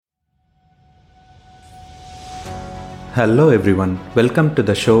Hello everyone, welcome to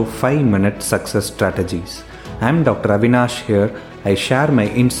the show 5-Minute Success Strategies. I'm Dr. Avinash here. I share my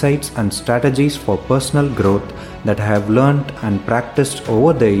insights and strategies for personal growth that I have learned and practiced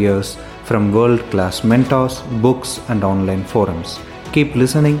over the years from world-class mentors, books and online forums. Keep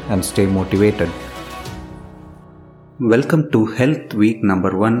listening and stay motivated. Welcome to Health Week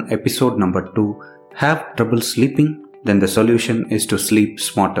number 1, episode number 2. Have trouble sleeping? Then the solution is to sleep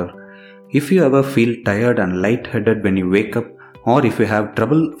smarter. If you ever feel tired and lightheaded when you wake up, or if you have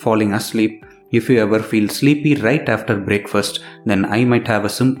trouble falling asleep, if you ever feel sleepy right after breakfast, then I might have a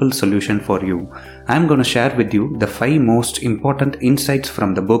simple solution for you. I'm going to share with you the 5 most important insights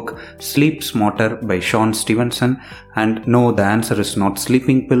from the book Sleep Smarter by Sean Stevenson. And no, the answer is not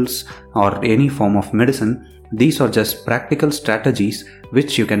sleeping pills or any form of medicine. These are just practical strategies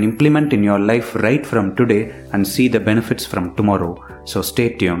which you can implement in your life right from today and see the benefits from tomorrow. So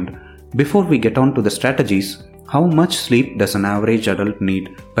stay tuned. Before we get on to the strategies, how much sleep does an average adult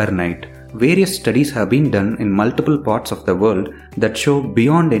need per night? Various studies have been done in multiple parts of the world that show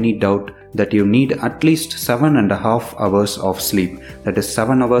beyond any doubt that you need at least 7.5 hours of sleep, that is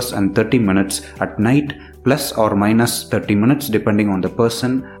 7 hours and 30 minutes at night, plus or minus 30 minutes depending on the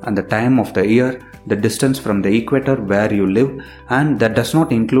person and the time of the year, the distance from the equator where you live, and that does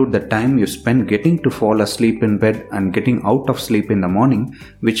not include the time you spend getting to fall asleep in bed and getting out of sleep in the morning,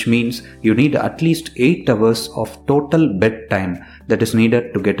 which means you need at least 8 hours of total bedtime that is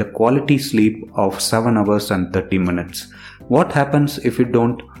needed to get a quality sleep of 7 hours and 30 minutes. What happens if you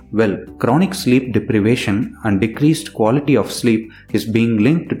don't? Well, chronic sleep deprivation and decreased quality of sleep is being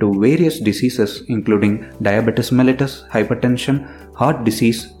linked to various diseases including diabetes mellitus, hypertension, heart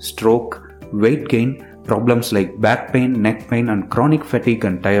disease, stroke, weight gain, problems like back pain, neck pain and chronic fatigue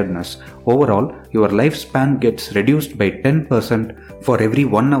and tiredness. Overall, your lifespan gets reduced by 10% for every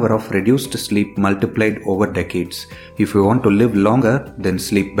 1 hour of reduced sleep multiplied over decades. If you want to live longer, then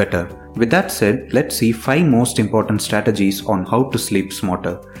sleep better. With that said, let's see 5 most important strategies on how to sleep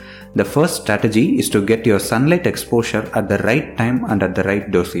smarter. The first strategy is to get your sunlight exposure at the right time and at the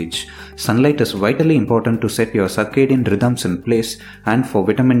right dosage. Sunlight is vitally important to set your circadian rhythms in place and for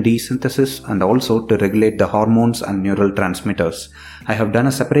vitamin D synthesis and also to regulate the hormones and neural transmitters. I have done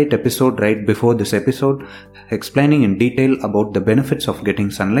a separate episode right before this episode explaining in detail about the benefits of getting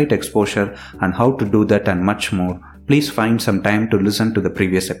sunlight exposure and how to do that and much more. Please find some time to listen to the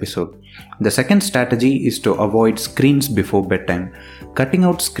previous episode. The second strategy is to avoid screens before bedtime. Cutting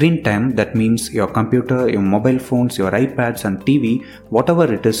out screen time, that means your computer, your mobile phones, your iPads and TV,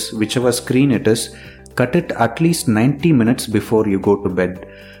 whatever it is, whichever screen it is, cut it at least 90 minutes before you go to bed.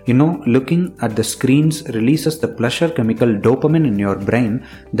 Looking at the screens releases the pleasure chemical dopamine in your brain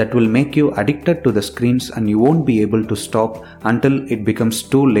that will make you addicted to the screens and you won't be able to stop until it becomes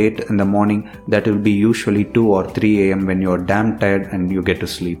too late in the morning. That will be usually 2 or 3 a.m. when you're damn tired and you get to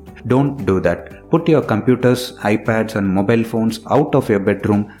sleep. Don't do that. Put your computers, iPads and mobile phones out of your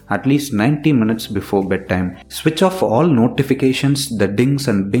bedroom at least 90 minutes before bedtime. Switch off all notifications, the dings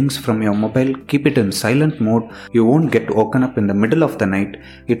and bings from your mobile. Keep it in silent mode. You won't get woken up in the middle of the night.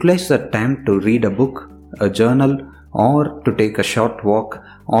 Utilize that time to read a book, a journal, or to take a short walk,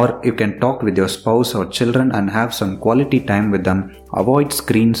 or you can talk with your spouse or children and have some quality time with them. Avoid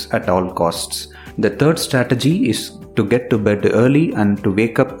screens at all costs. The third strategy is to get to bed early and to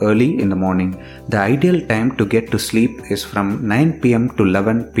wake up early in the morning. The ideal time to get to sleep is from 9 pm to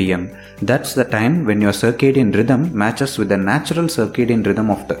 11 pm. That's the time when your circadian rhythm matches with the natural circadian rhythm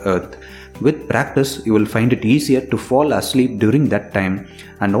of the earth. With practice, you will find it easier to fall asleep during that time,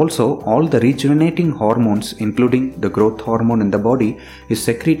 and also all the rejuvenating hormones including the growth hormone in the body is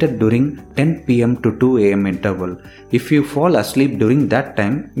secreted during 10 pm to 2 am interval. If you fall asleep during that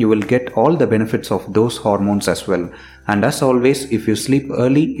time, you will get all the benefits of those hormones as well. And as always, if you sleep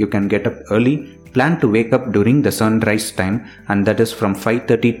early, you can get up early. Plan to wake up during the sunrise time, and that is from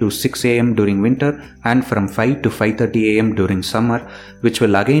 5:30 to 6 am during winter and from 5 to 5:30 am during summer, which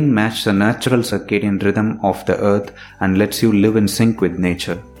will again match the natural circadian rhythm of the earth and lets you live in sync with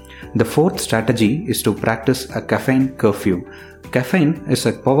nature. The fourth strategy is to practice a caffeine curfew. Caffeine is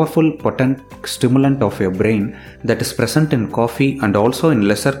a powerful, potent stimulant of your brain that is present in coffee and also in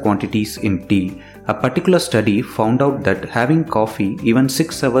lesser quantities in tea. A particular study found out that having coffee even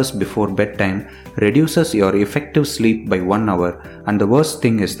 6 hours before bedtime reduces your effective sleep by 1 hour, and the worst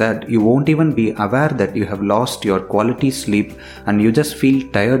thing is that you won't even be aware that you have lost your quality sleep and you just feel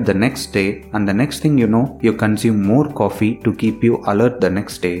tired the next day, and the next thing you know, you consume more coffee to keep you alert the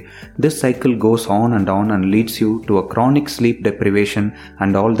next day. This cycle goes on and leads you to a chronic sleep deprivation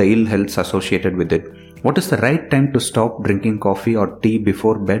and all the ill healths associated with it. What is the right time to stop drinking coffee or tea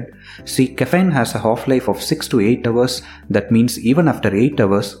before bed? See, caffeine has a half-life of 6 to 8 hours. That means even after 8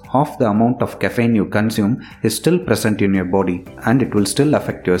 hours, half the amount of caffeine you consume is still present in your body and it will still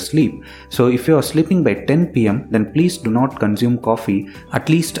affect your sleep. So if you are sleeping by 10 pm, then please do not consume coffee at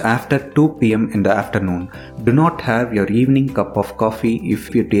least after 2 pm in the afternoon. Do not have your evening cup of coffee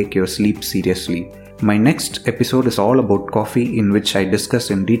if you take your sleep seriously. My next episode is all about coffee, in which I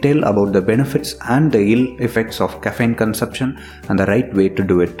discuss in detail about the benefits and the ill effects of caffeine consumption and the right way to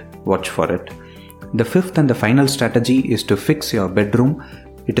do it. Watch for it. The fifth and the final strategy is to fix your bedroom.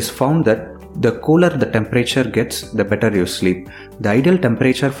 It is found that the cooler the temperature gets, the better you sleep. The ideal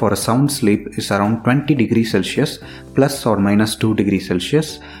temperature for a sound sleep is around 20 degrees Celsius plus or minus 2 degrees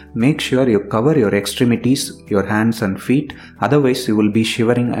Celsius. Make sure you cover your extremities, your hands and feet, otherwise you will be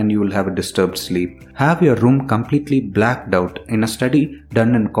shivering and you will have a disturbed sleep. Have your room completely blacked out. In a study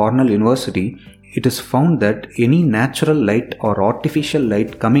done in Cornell University, it is found that any natural light or artificial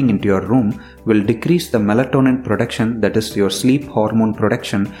light coming into your room will decrease the melatonin production, that is your sleep hormone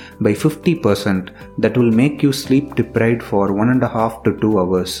production, by 50%. That will make you sleep deprived for 1.5 to 2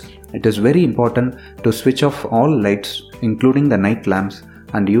 hours. It is very important to switch off all lights, including the night lamps,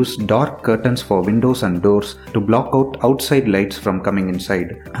 and use dark curtains for windows and doors to block out outside lights from coming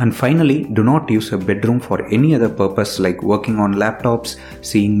inside. And finally, do not use a bedroom for any other purpose like working on laptops,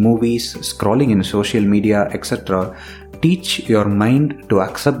 seeing movies, scrolling in social media, etc. Teach your mind to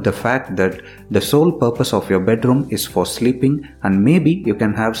accept the fact that the sole purpose of your bedroom is for sleeping, and maybe you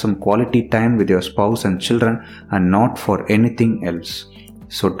can have some quality time with your spouse and children and not for anything else.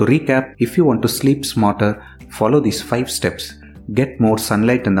 So to recap, if you want to sleep smarter, follow these 5 steps. Get more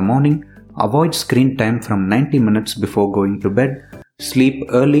sunlight in the morning, avoid screen time from 90 minutes before going to bed, sleep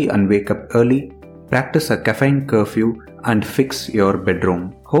early and wake up early, practice a caffeine curfew, and fix your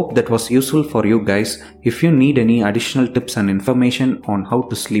bedroom. Hope that was useful for you guys. If you need any additional tips and information on how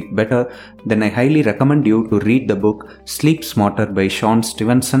to sleep better, then I highly recommend you to read the book Sleep Smarter by Sean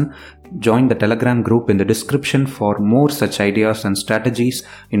Stevenson. Join the Telegram group in the description for more such ideas and strategies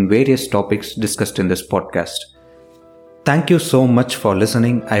in various topics discussed in this podcast. Thank you so much for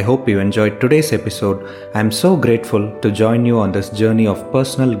listening. I hope you enjoyed today's episode. I am so grateful to join you on this journey of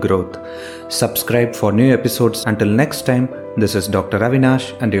personal growth. Subscribe for new episodes. Until next time, this is Dr.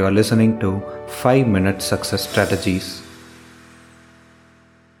 Avinash and you are listening to 5 Minute Success Strategies.